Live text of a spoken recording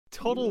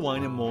Total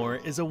Wine & More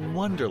is a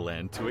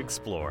wonderland to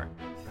explore.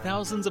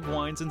 Thousands of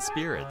wines and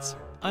spirits,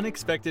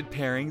 unexpected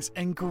pairings,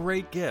 and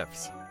great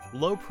gifts.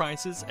 Low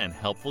prices and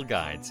helpful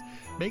guides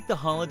make the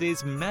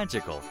holidays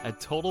magical at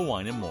Total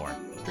Wine & More.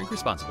 Drink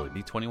responsibly.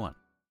 Be 21.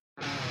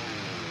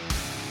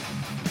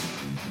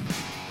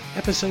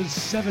 Episode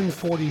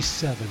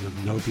 747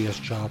 of No BS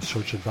Job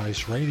Search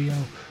Advice Radio.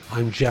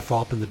 I'm Jeff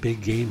Altman, the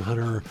Big Game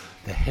Hunter,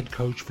 the head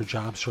coach for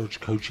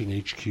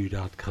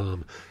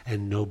JobSearchCoachingHQ.com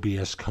and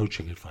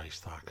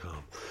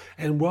NoBSCoachingAdvice.com.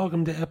 And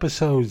welcome to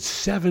episode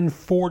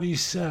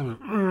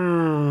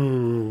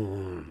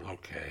 747.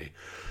 Okay.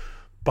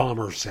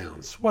 Bomber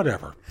sounds.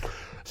 Whatever.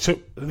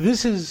 So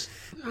this is,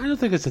 I don't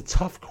think it's a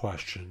tough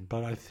question,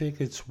 but I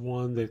think it's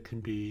one that can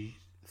be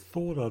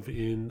thought of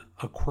in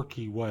a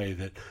quirky way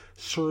that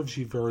serves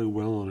you very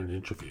well in an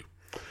interview.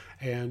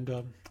 And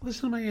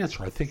listen to my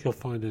answer. I think you'll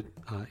find it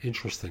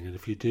interesting. And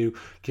if you do,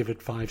 give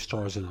it 5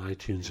 stars in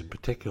iTunes in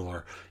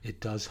particular. It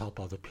does help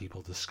other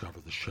people discover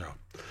the show.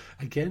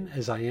 Again,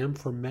 as I am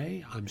for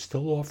May, I'm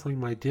still offering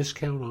my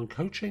discount on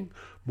coaching.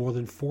 More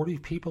than 40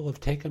 people have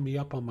taken me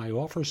up on my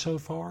offer so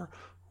far.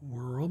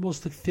 We're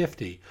almost at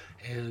 50.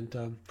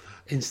 And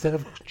instead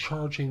of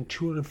charging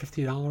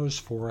 $250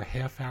 for a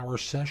half-hour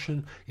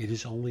session, it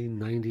is only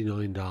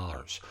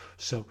 $99.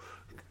 So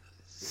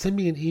send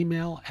me an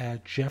email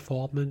at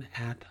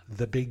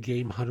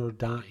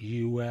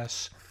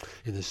jeffaltman@thebiggamehunter.us.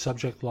 In the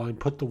subject line,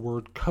 put the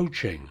word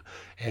coaching,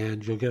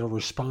 and you'll get a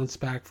response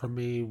back from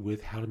me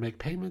with how to make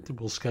payment, and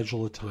we'll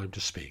schedule a time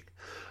to speak.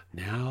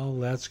 Now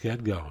let's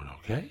get going,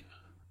 okay?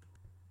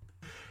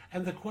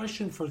 And the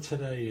question for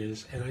today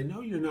is, and I know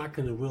you're not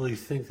going to really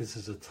think this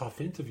is a tough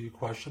interview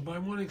question, but I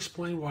want to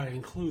explain why I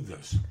include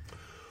this.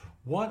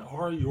 What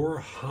are your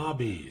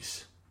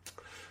hobbies?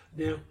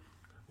 Now,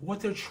 what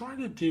they're trying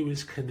to do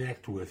is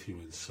connect with you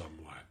in some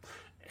way.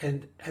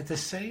 And at the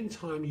same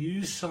time,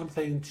 use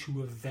something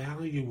to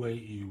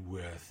evaluate you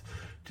with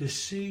to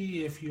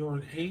see if you're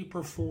an A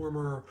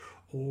performer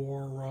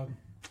or,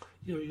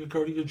 you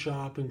go to your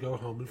job and go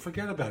home and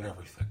forget about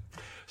everything.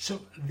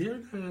 So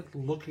they're not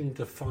looking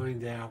to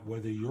find out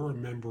whether you're a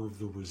member of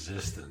the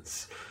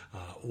resistance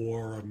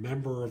or a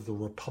member of the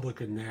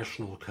Republican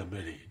National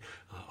Committee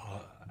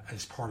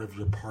as part of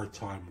your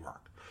part-time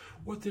work.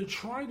 What they're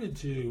trying to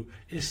do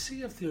is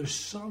see if there's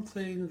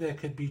something that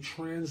could be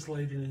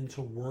translated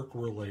into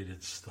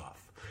work-related stuff.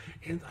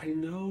 And I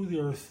know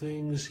there are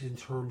things in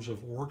terms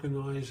of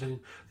organizing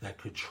that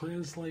could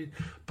translate,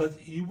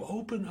 but you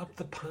open up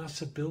the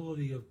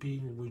possibility of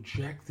being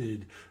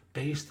rejected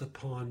based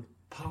upon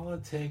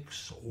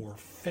politics or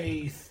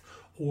faith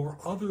or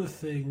other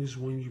things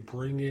when you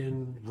bring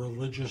in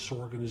religious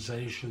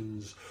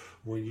organizations,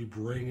 when you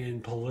bring in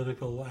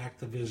political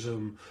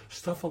activism,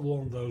 stuff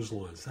along those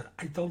lines that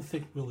I don't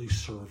think really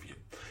serve you.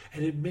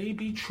 And it may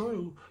be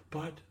true,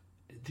 but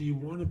do you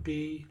want to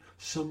be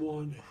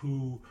someone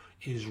who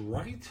is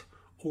right,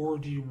 or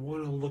do you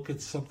want to look at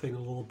something a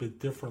little bit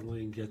differently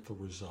and get the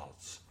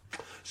results?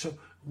 So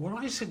what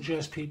I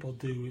suggest people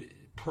do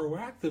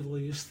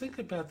proactively is think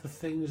about the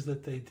things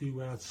that they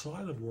do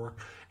outside of work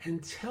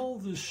and tell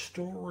the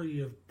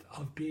story of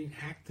being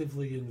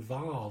actively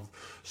involved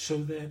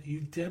so that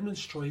you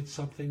demonstrate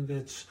something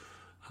that's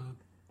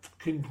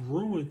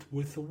congruent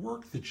with the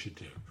work that you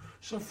do.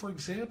 So, for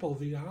example,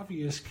 the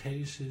obvious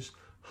case is,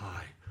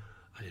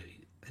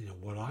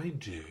 what I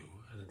do,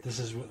 and this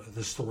is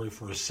the story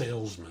for a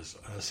salesman.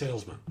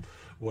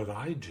 What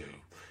I do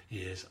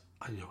is,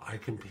 I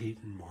compete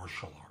in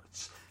martial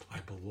arts. I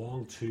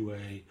belong to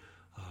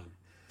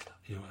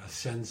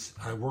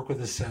I work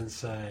with a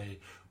sensei.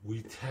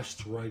 We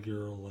test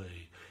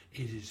regularly.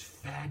 It is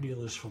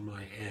fabulous for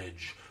my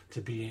edge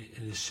to be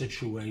in a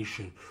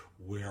situation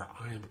where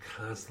I am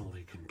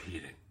constantly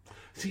competing.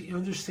 See, you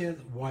understand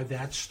why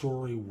that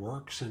story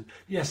works? And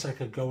yes, I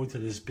could go into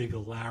this big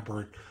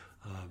elaborate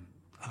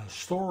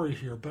story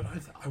here, but I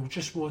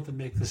just want to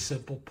make the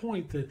simple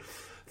point that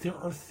there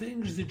are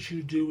things that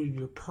you do in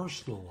your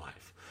personal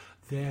life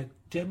that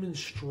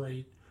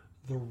demonstrate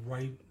the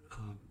right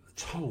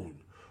tone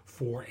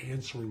for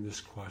answering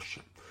this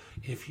question.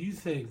 If you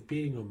think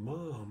being a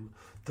mom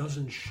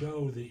doesn't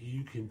show that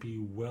you can be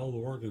well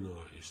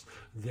organized,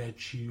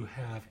 that you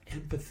have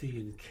empathy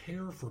and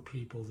care for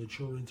people that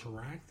you're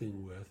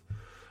interacting with,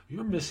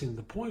 you're missing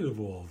the point of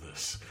all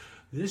this.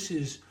 This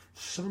is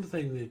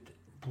something that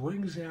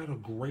brings out a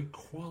great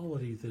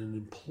quality that an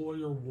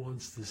employer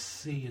wants to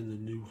see in the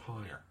new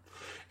hire.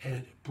 And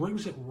it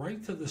brings it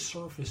right to the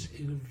surface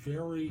in a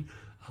very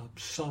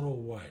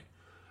subtle way,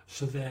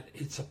 so that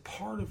it's a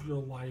part of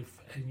your life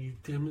and you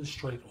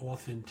demonstrate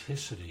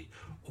authenticity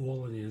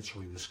all in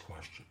answering this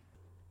question.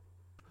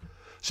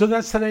 So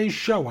that's today's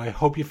show. I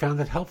hope you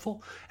found it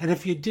helpful. And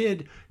if you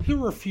did,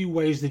 here are a few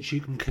ways that you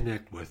can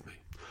connect with me.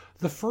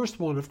 The first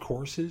one, of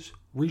course, is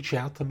reach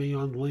out to me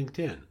on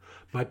LinkedIn.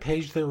 My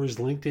page there is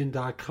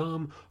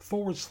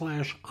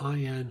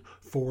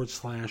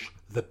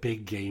linkedin.com/IN/The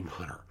Big Game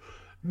Hunter.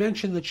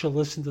 Mention that you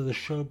listen to the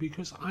show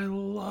because I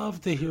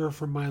love to hear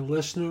from my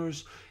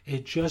listeners.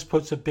 It just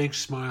puts a big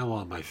smile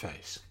on my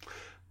face.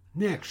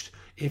 Next,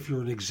 if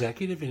you're an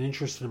executive and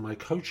interested in my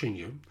coaching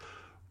you,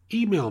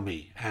 email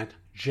me at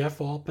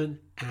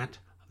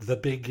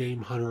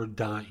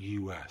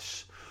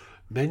jeffalpin@thebiggamehunter.us.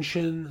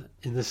 Mention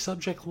in the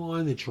subject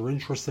line that you're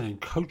interested in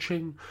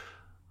coaching.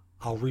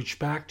 I'll reach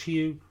back to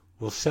you.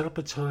 We'll set up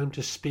a time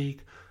to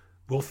speak.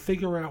 We'll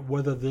figure out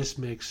whether this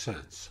makes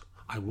sense.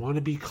 I want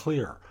to be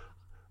clear.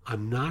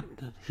 I'm not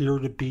here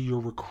to be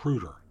your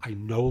recruiter. I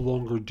no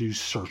longer do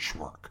search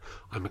work.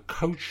 I'm a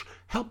coach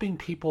helping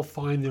people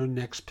find their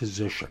next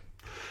position.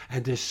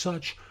 And as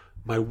such,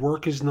 my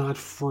work is not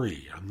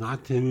free. I'm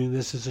not doing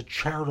this as a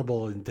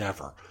charitable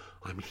endeavor.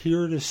 I'm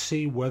here to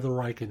see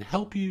whether I can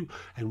help you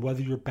and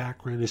whether your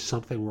background is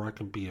something where I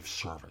can be of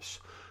service.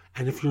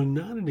 And if you're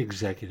not an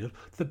executive,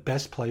 the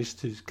best place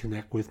to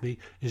connect with me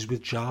is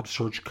with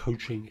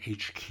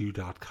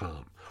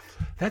JobSearchCoachingHQ.com.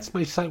 That's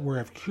my site where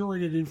I've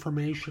curated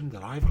information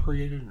that I've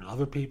created and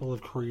other people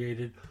have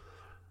created.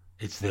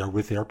 It's there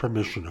with their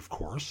permission, of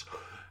course.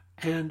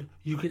 And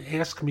you can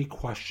ask me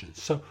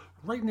questions. So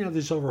right now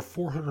there's over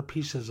 400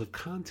 pieces of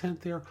content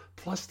there,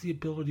 plus the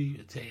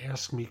ability to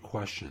ask me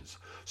questions.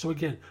 So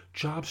again,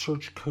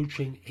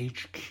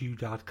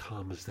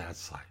 JobSearchCoachingHQ.com is that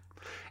site.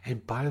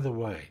 And by the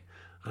way,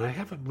 and I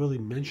haven't really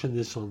mentioned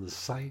this on the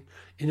site,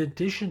 in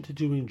addition to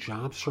doing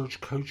job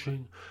search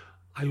coaching,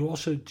 I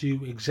also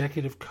do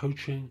executive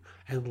coaching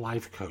and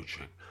life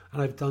coaching.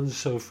 And I've done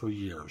so for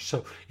years.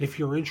 So if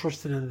you're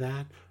interested in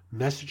that,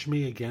 message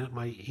me again at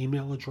my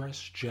email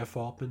address,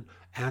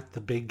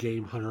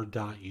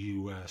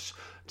 jeffalpin@thebiggamehunter.us.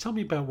 Tell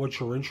me about what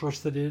you're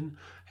interested in,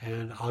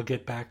 and I'll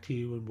get back to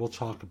you and we'll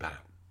talk about it.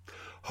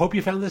 Hope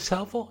you found this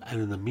helpful,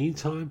 and in the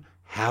meantime,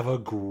 have a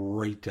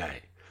great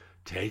day.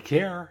 Take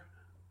care.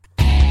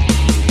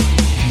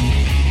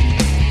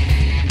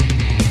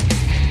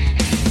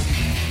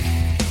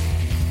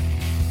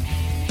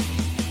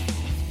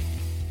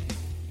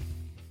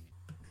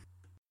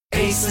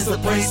 Ace is the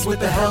place with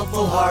the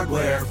helpful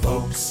hardware,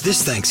 folks.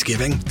 This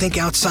Thanksgiving, think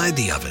outside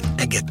the oven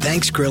and get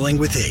Thanks Grilling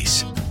with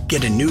Ace.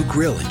 Get a new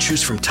grill and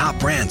choose from top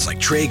brands like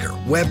Traeger,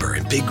 Weber,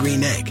 and Big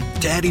Green Egg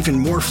to add even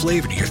more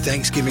flavor to your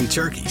Thanksgiving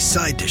turkey,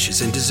 side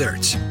dishes, and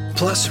desserts.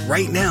 Plus,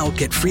 right now,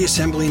 get free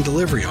assembly and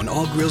delivery on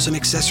all grills and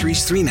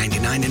accessories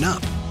 $3.99 and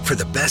up. For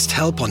the best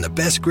help on the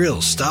best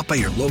grills, stop by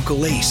your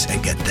local Ace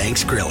and get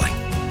Thanks Grilling.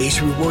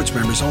 Ace Rewards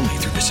members only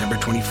through December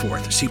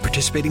 24th. See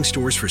participating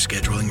stores for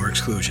scheduling or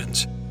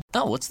exclusions.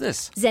 Oh, what's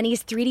this?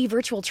 Zenni's 3D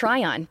virtual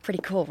try-on. Pretty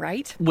cool,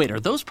 right? Wait, are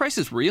those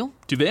prices real?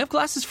 Do they have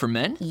glasses for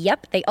men?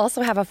 Yep, they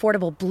also have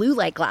affordable blue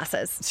light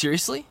glasses.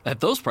 Seriously?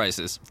 At those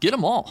prices, get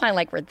them all. I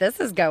like where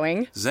this is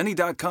going.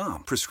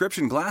 Zenni.com.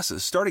 Prescription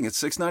glasses starting at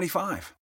 $6.95.